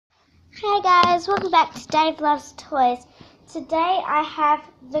Hey guys, welcome back to Dave Loves Toys. Today I have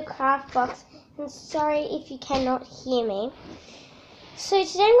the craft box, and sorry if you cannot hear me. So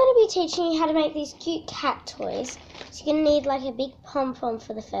today I'm going to be teaching you how to make these cute cat toys. So you're going to need like a big pom-pom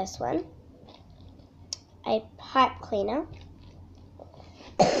for the first one, a pipe cleaner.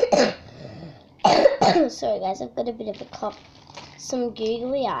 Sorry guys, I've got a bit of a cough. Some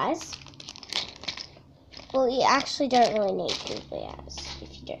googly eyes. Well, you actually don't really need googly eyes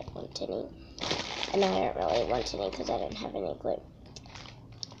if you don't want any. And I don't really want any because I don't have any glue.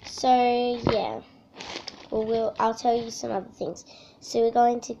 So, yeah. I'll tell you some other things. So we're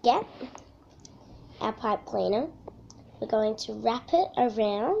going to get our pipe cleaner. We're going to wrap it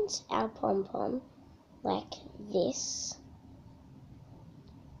around our pom-pom like this.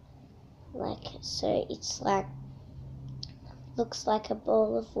 Like, so it's like, looks like a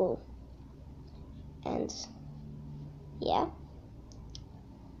ball of wool. And, yeah.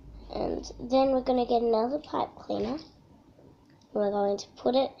 And then we're going to get another pipe cleaner. We're going to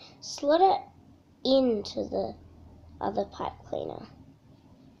slot it into the other pipe cleaner.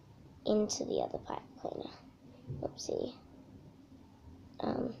 Whoopsie.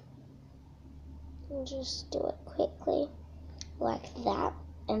 Just do it quickly, like that,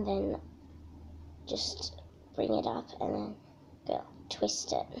 and then just bring it up and then go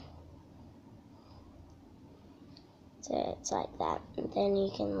twist it. So it's like that, and then you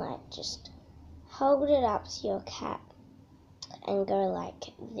can like just hold it up to your cat and go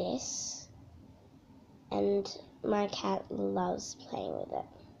like this, and my cat loves playing with it.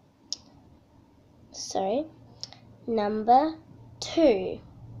 So, number 2.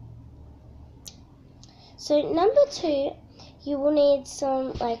 So number 2, you will need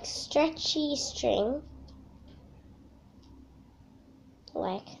some like stretchy string,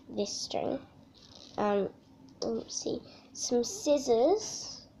 like this string. Some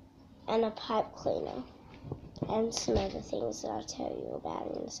scissors and a pipe cleaner, and some other things that I'll tell you about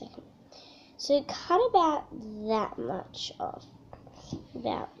in a second. So cut about that much off,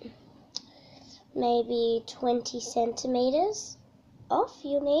 about maybe 20 centimeters off.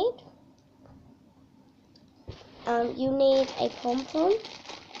 You'll need a pom-pom,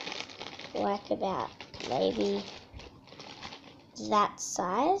 like about maybe that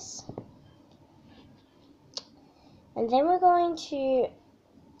size. And then we're going to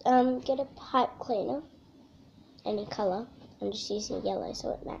get a pipe cleaner, any colour. I'm just using yellow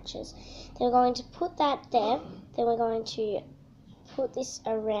so it matches. Then we're going to put that there. Then we're going to put this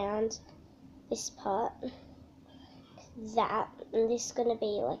around this part, that, and this is going to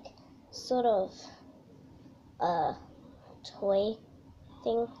be like sort of a toy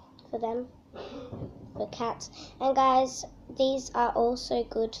thing for them, for cats. And guys, these are also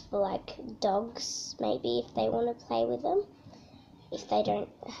good for like dogs, maybe if they want to play with them, if they don't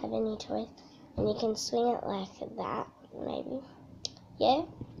have any toys. And you can swing it like that, maybe. Yeah,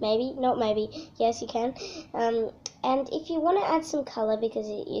 maybe, not maybe, yes you can. And if you want to add some colour because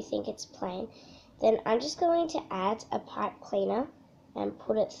you think it's plain, then I'm just going to add a pipe cleaner and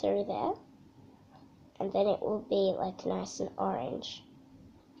put it through there, and then it will be like nice and orange.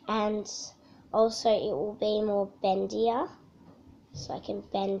 And also it will be more bendier, so I can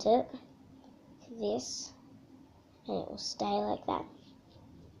bend it like this, and it will stay like that.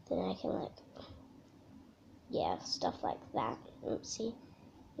 Then I can like, yeah, stuff like that. Oopsie.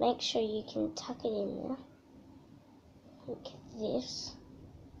 Make sure you can tuck it in there, like this,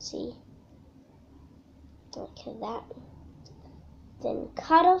 see, like that. Then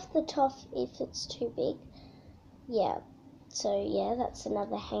cut off the top if it's too big. Yeah, so yeah, that's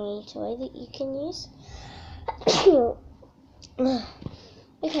another hangy toy that you can use.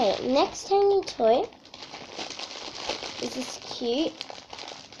 Okay, next hangy toy is this cute,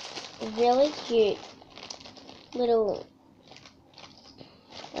 really cute little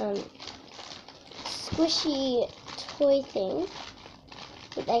squishy toy thing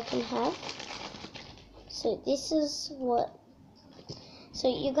that they can have. So this is what, so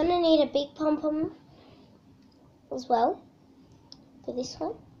you're going to need a big pom-pom as well for this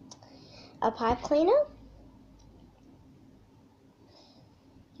one, a pipe cleaner.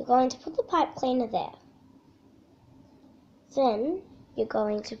 You're going to put the pipe cleaner there. Then you're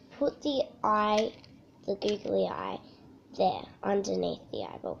going to put the googly eye there underneath the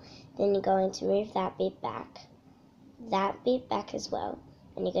eyeball. Then you're going to move that bit back as well,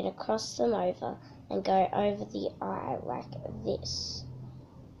 and you're going to cross them over and go over the eye like this,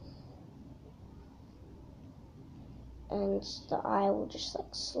 and the eye will just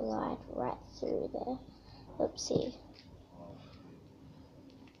like slide right through there. Oopsie.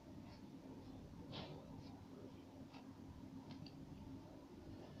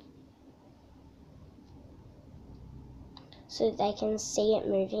 so they can see it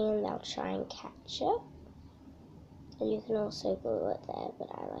moving and they'll try and catch it. And you can also glue it there, but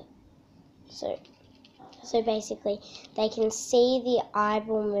I like so basically they can see the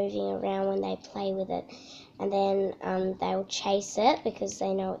eyeball moving around when they play with it, and then they'll chase it because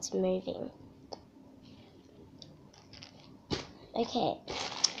they know it's moving. Okay,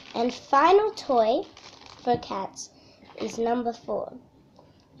 and final toy for cats is number 4.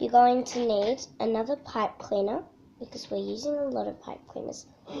 You're going to need another pipe cleaner because we're using a lot of pipe cleaners.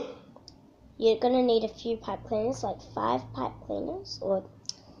 You're going to need a few pipe cleaners, like 5 pipe cleaners, or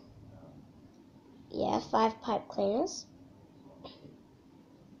 5 pipe cleaners.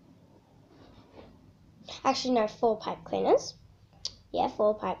 Actually, no, 4 pipe cleaners.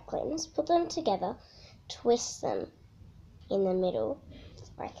 4 pipe cleaners. Put them together, twist them in the middle,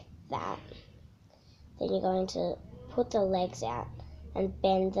 like that. Then you're going to put the legs out and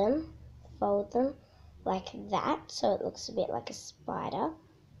bend them, fold them like that, so it looks a bit like a spider.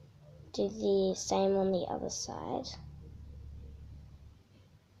 Do the same on the other side.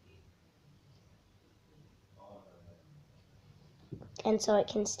 And so it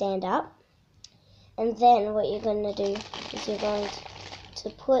can stand up. And then what you're going to do is you're going to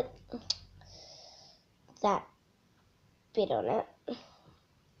put that bit on it.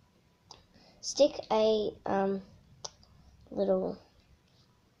 Stick a little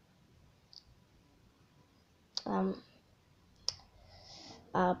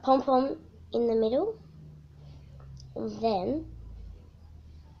pom-pom in the middle. And then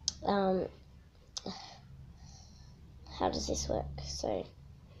how does this work? So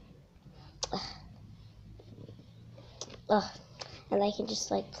and they can just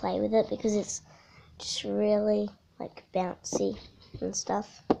like play with it because it's just really like bouncy and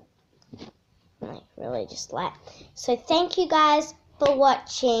stuff. Like really just like. So thank you guys for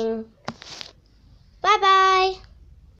watching.